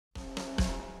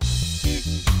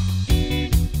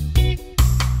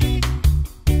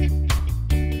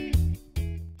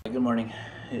morning.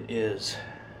 It is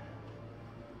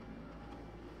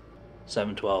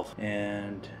 7:12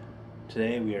 and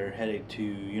today we are headed to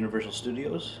Universal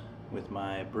Studios with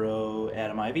my bro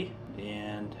Adam Ivy,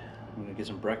 and I'm gonna get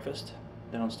some breakfast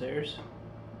downstairs,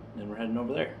 then we're heading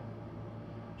over there.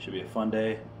 Should be a fun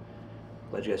day.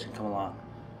 Glad you guys can come along.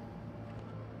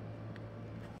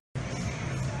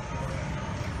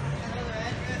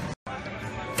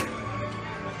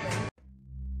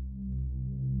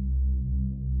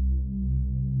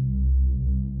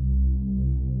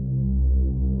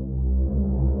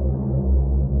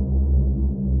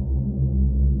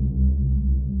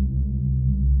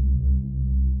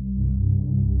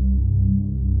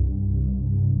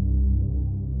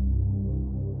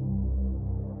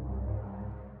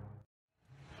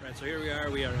 So here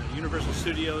we are at Universal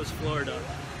Studios, Florida,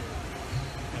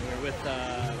 and we're with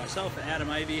myself and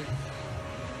Adam Ivy,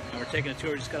 and we're taking a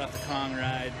tour. Just got off the Kong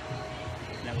ride,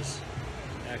 and that was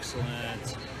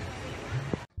excellent.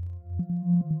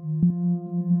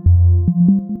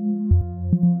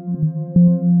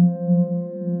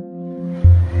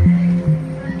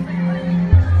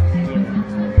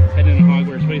 Heading to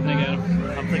Hogwarts. What do you think, Adam?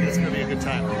 I'm thinking it's going to be a good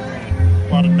time. A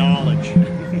lot of knowledge.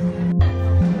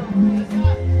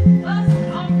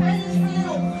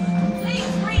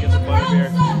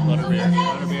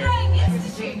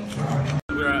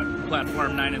 We're at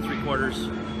platform 9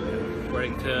 3/4,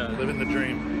 waiting to Living the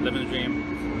dream. Living the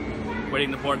dream.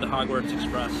 Waiting to board the Hogwarts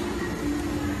Express.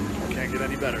 Can't get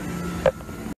any better.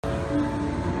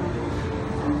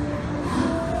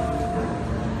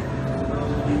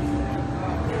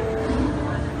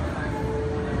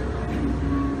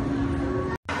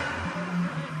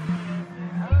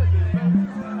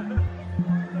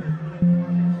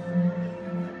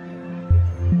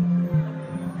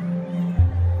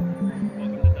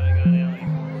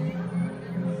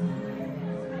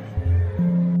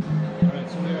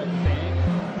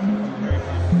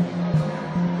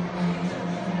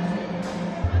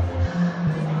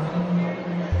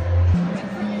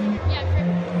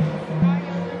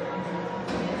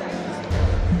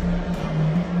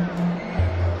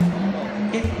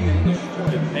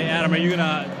 Hey Adam, are you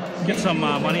gonna get some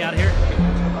money out here?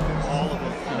 All of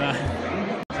it.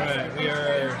 Alright, we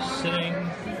are sitting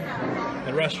at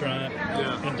a restaurant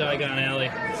in Diagon Alley.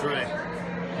 That's right.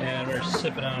 And we're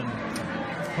sipping on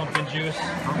pumpkin juice.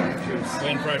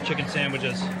 Waiting for our chicken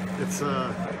sandwiches. It's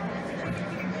the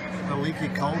Leaky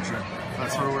Cauldron.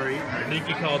 That's where we're eating.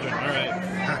 Leaky Cauldron, alright.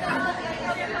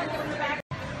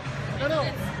 No,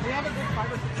 we have a good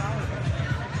fiber for salad.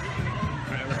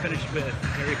 Alright, we're finished with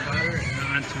Harry Potter and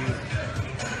on to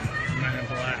Men in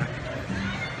Black.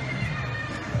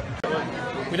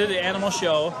 We did the animal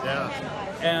show. Yeah.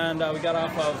 And we got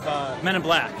off of Men in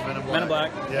Black. Men in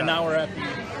Black. Yeah. And now we're at the...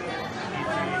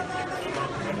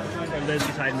 Liz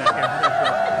is hiding back here.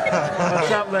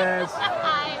 What's up, Liz?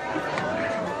 Hi.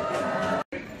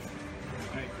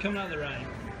 Alright, coming out of the ride.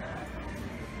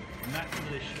 I'm not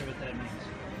really sure what that means.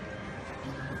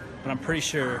 But I'm pretty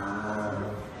sure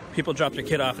people drop their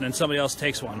kid off and then somebody else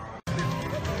takes one.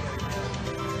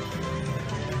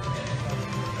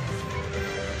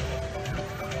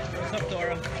 What's up,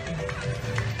 Dora?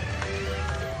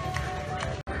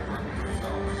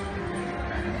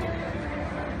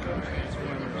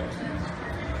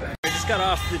 We just got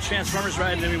off the Transformers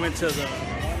ride and then we went to the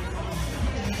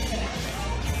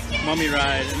Mummy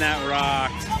ride, and that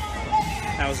rocked.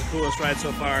 That was the coolest ride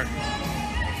so far.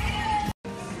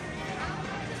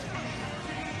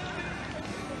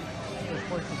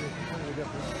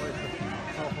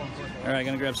 Alright,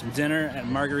 gonna grab some dinner at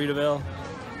Margaritaville,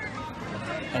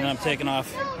 and then I'm taking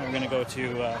off and we're gonna go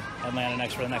to Atlanta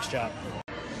next for the next job.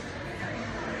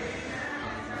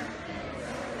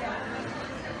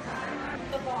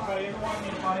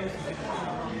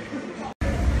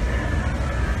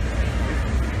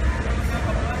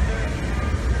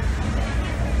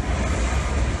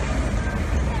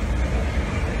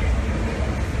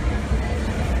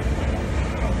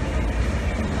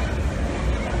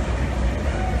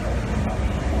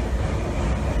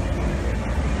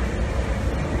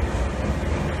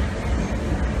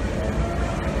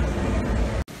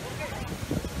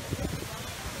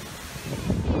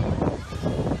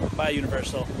 Bye,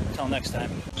 Universal. Until next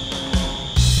time.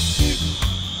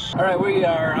 Alright, we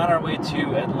are on our way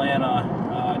to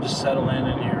Atlanta. Just settling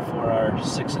in here for our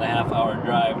 6.5 hour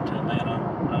drive to Atlanta.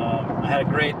 I had a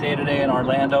great day today in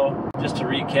Orlando. Just to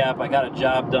recap, I got a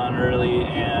job done early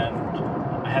and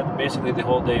I had basically the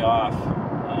whole day off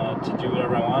to do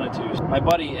whatever I wanted to. My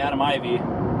buddy Adam Ivy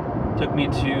took me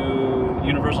to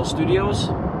Universal Studios.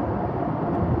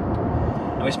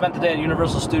 And we spent the day at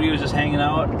Universal Studios just hanging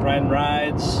out, riding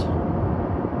rides,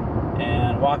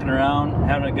 walking around,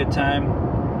 having a good time.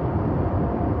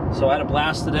 So I had a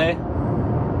blast today. It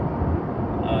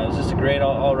was just a great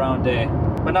all-around day.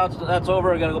 But now that's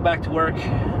over. I gotta go back to work.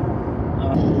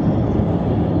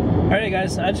 Alrighty,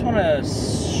 guys. I just want to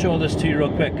show this to you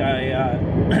real quick.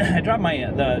 I dropped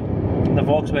the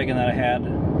Volkswagen that I had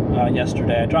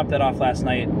yesterday. I dropped that off last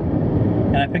night,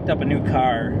 and I picked up a new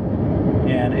car,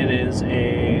 and it is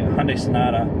a Hyundai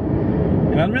Sonata.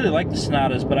 And I really like the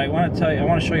Sonatas, but I want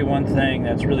to show you one thing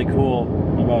that's really cool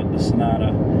about the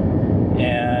Sonata,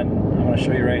 and I'm going to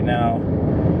show you right now.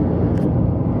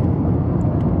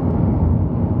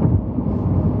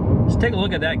 Just take a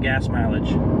look at that gas mileage,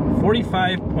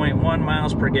 45.1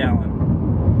 miles per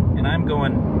gallon, and I'm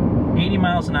going 80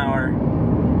 miles an hour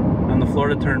on the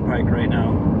Florida Turnpike right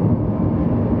now.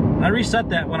 And I reset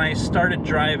that when I started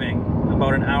driving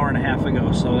about an hour and a half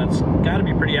ago, so that's got to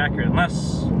be pretty accurate,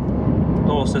 unless the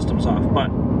whole system's off.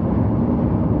 But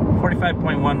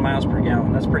 45.1 miles per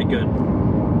gallon, that's pretty good.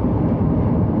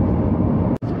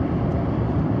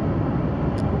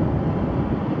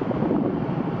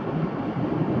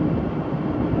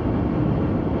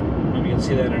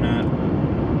 See that or not,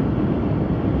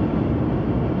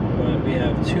 but we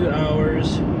have 2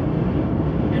 hours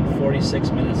and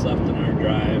 46 minutes left in our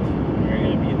drive. We're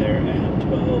going to be there at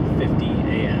 12:50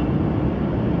 a.m.